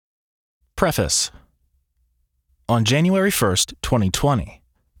Preface. On January 1st, 2020,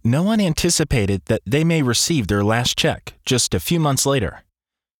 no one anticipated that they may receive their last check just a few months later.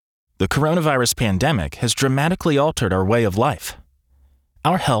 The coronavirus pandemic has dramatically altered our way of life.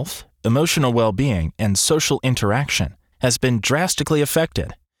 Our health, emotional well-being, and social interaction has been drastically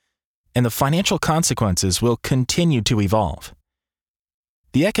affected, and the financial consequences will continue to evolve.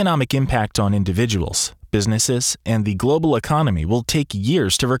 The economic impact on individuals, businesses, and the global economy will take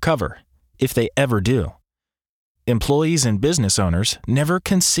years to recover, if they ever do. Employees and business owners never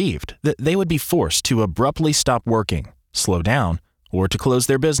conceived that they would be forced to abruptly stop working, slow down, or to close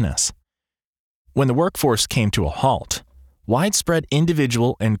their business. When the workforce came to a halt, widespread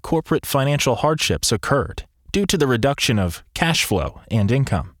individual and corporate financial hardships occurred due to the reduction of cash flow and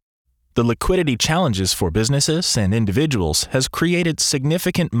income. The liquidity challenges for businesses and individuals has created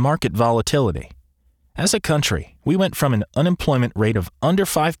significant market volatility. As a country, we went from an unemployment rate of under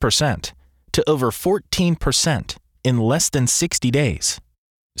 5% to over 14% in less than 60 days.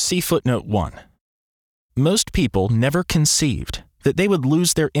 See footnote 1. Most people never conceived that they would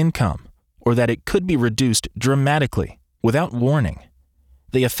lose their income or that it could be reduced dramatically without warning.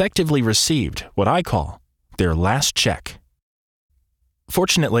 They effectively received what I call their last check.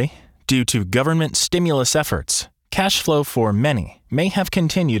 Fortunately, due to government stimulus efforts, cash flow for many may have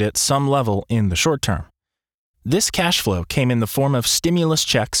continued at some level in the short term. This cash flow came in the form of stimulus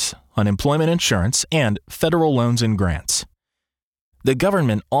checks, unemployment insurance, and federal loans and grants. The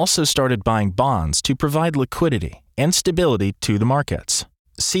government also started buying bonds to provide liquidity and stability to the markets.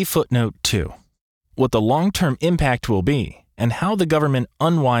 See footnote 2. What the long-term impact will be and how the government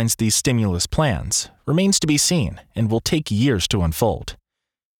unwinds these stimulus plans remains to be seen and will take years to unfold.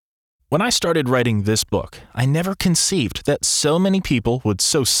 When I started writing this book, I never conceived that so many people would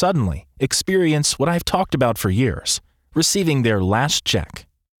so suddenly experience what I've talked about for years, receiving their last check.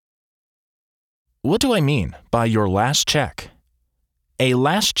 What do I mean by your last check? A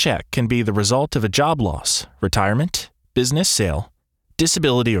last check can be the result of a job loss, retirement, business sale,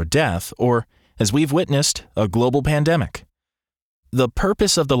 disability or death, or, as we've witnessed, a global pandemic. The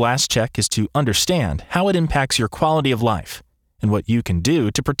purpose of the last check is to understand how it impacts your quality of life and what you can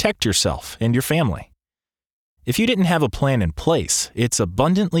do to protect yourself and your family. If you didn't have a plan in place, it's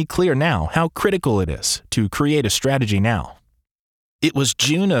abundantly clear now how critical it is to create a strategy now. It was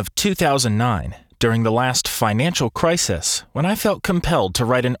June of 2009, during the last financial crisis, when I felt compelled to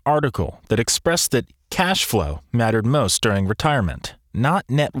write an article that expressed that cash flow mattered most during retirement, not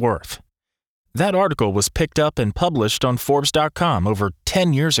net worth. That article was picked up and published on Forbes.com over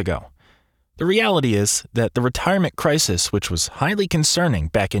 10 years ago. The reality is that the retirement crisis, which was highly concerning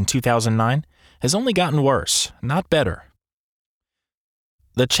back in 2009, has only gotten worse, not better.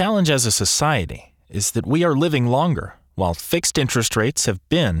 The challenge as a society is that we are living longer, while fixed interest rates have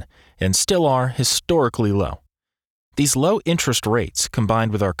been and still are historically low. These low interest rates,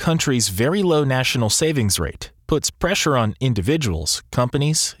 combined with our country's very low national savings rate, puts pressure on individuals,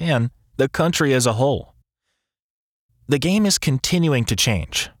 companies, and the country as a whole. The game is continuing to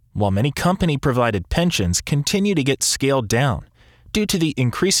change, while many company-provided pensions continue to get scaled down due to the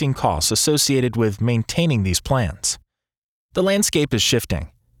increasing costs associated with maintaining these plans. The landscape is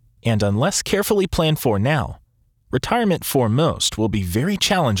shifting, and unless carefully planned for now, retirement for most will be very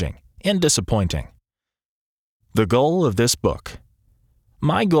challenging and disappointing. The goal of this book.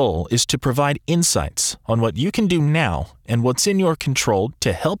 My goal is to provide insights on what you can do now and what's in your control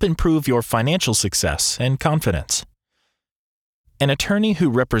to help improve your financial success and confidence. An attorney who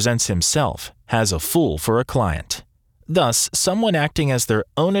represents himself has a fool for a client. Thus, someone acting as their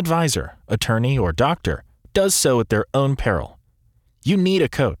own advisor, attorney, or doctor does so at their own peril. You need a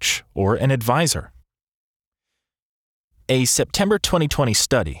coach or an advisor. A September 2020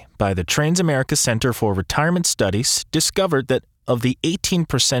 study by the Transamerica Center for Retirement Studies discovered that of the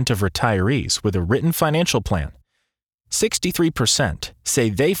 18% of retirees with a written financial plan, 63% say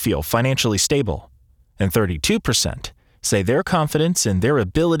they feel financially stable, and 32% say their confidence in their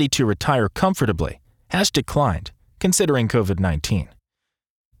ability to retire comfortably has declined considering COVID-19.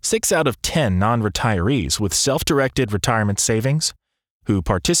 6 out of 10 non-retirees with self-directed retirement savings who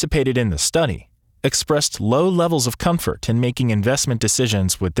participated in the study expressed low levels of comfort in making investment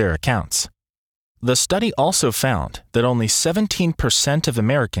decisions with their accounts. The study also found that only 17% of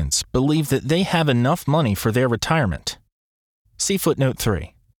Americans believe that they have enough money for their retirement. See footnote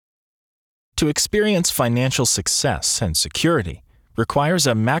 3. To experience financial success and security requires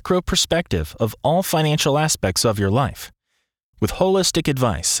a macro perspective of all financial aspects of your life, with holistic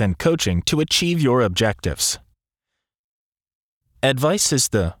advice and coaching to achieve your objectives. Advice is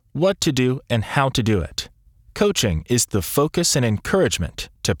the what to do and how to do it. Coaching is the focus and encouragement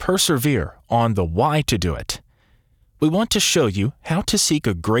to persevere on the why to do it. We want to show you how to seek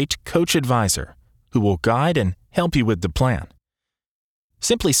a great coach advisor who will guide and help you with the plan.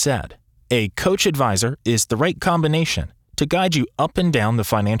 Simply said, a coach advisor is the right combination to guide you up and down the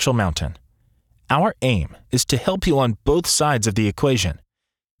financial mountain. Our aim is to help you on both sides of the equation,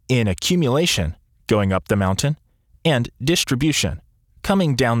 in accumulation, going up the mountain, and distribution,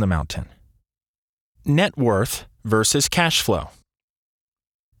 coming down the mountain. Net worth versus cash flow.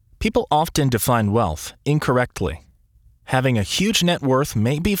 People often define wealth incorrectly. Having a huge net worth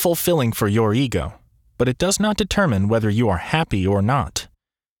may be fulfilling for your ego, but it does not determine whether you are happy or not.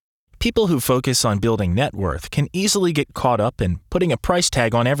 People who focus on building net worth can easily get caught up in putting a price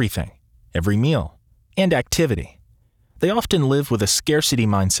tag on everything, every meal, and activity. They often live with a scarcity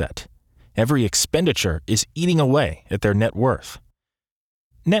mindset. Every expenditure is eating away at their net worth.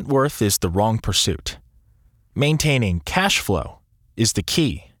 Net worth is the wrong pursuit. Maintaining cash flow is the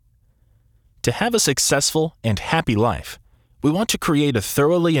key. To have a successful and happy life, we want to create a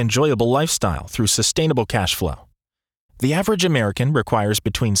thoroughly enjoyable lifestyle through sustainable cash flow. The average American requires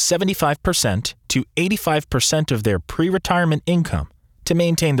between 75% to 85% of their pre-retirement income to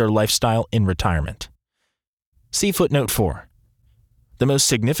maintain their lifestyle in retirement. See footnote 4. The most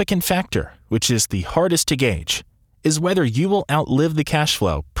significant factor, which is the hardest to gauge, is whether you will outlive the cash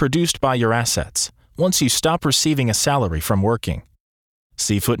flow produced by your assets once you stop receiving a salary from working.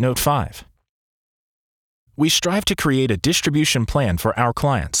 See footnote 5. We strive to create a distribution plan for our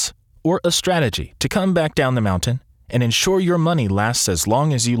clients, or a strategy to come back down the mountain and ensure your money lasts as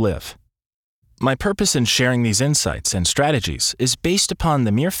long as you live. My purpose in sharing these insights and strategies is based upon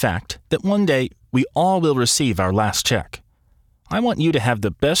the mere fact that one day we all will receive our last check. I want you to have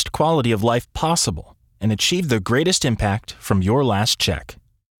the best quality of life possible and achieve the greatest impact from your last check.